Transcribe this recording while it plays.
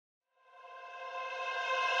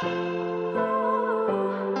Hi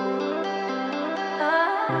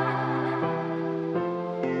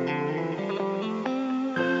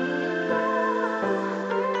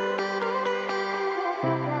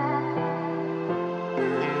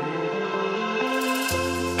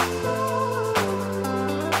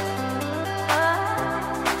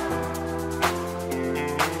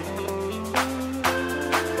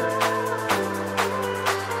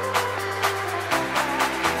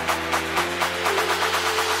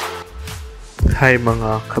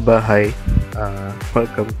mga kabahay,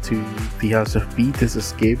 welcome to the House of B. This is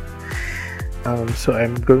Gabe. So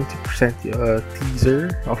I'm going to present you a teaser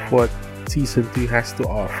of what Season 2 has to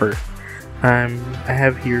offer. I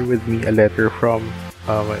have here with me a letter from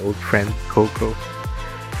my old friend Coco,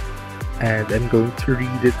 and I'm going to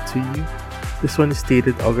read it to you. This one is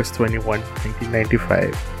dated August 21,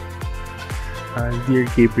 1995. Dear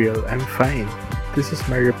Gabriel, I'm fine. This is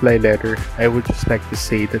my reply letter. I would just like to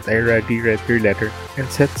say that I already read your letter and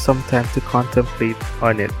set some time to contemplate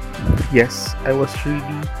on it. Yes, I was really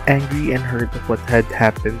angry and hurt of what had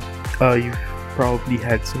happened. You've probably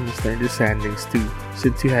had some misunderstandings too,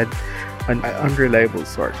 since you had an unreliable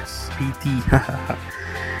source. PT,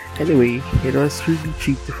 Anyway, it was really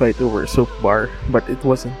cheap to fight over a soap bar, but it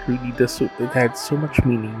wasn't really the soap that had so much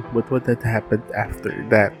meaning, but what had happened after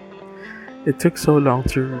that. It took so long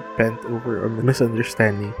to repent over a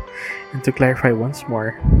misunderstanding, and to clarify once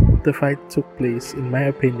more, the fight took place, in my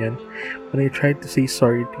opinion, when I tried to say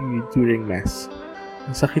sorry to you during mass.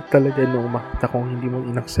 Ang sakit talaga nung makita kong hindi mo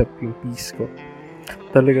inaccept yung peace ko.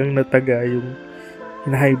 Talagang nataga yung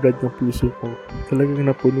high blood ng puso ko. Talagang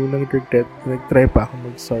napuno ng regret na nag-try pa ako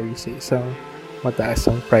mag-sorry sa isang mataas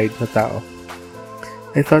ang pride na tao.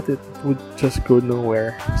 I thought it would just go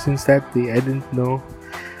nowhere. Since that day, I didn't know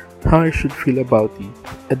how I should feel about you.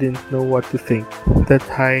 I didn't know what to think. That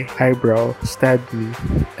high eyebrow stabbed me,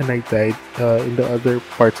 and I died. In the other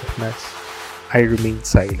parts of mass, I remained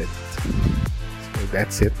silent. So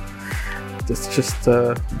that's it. That's just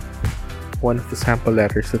one of the sample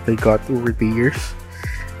letters that I got over the years.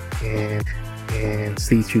 And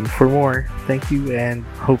stay tuned for more. Thank you, and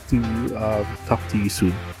hope to talk to you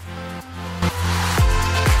soon.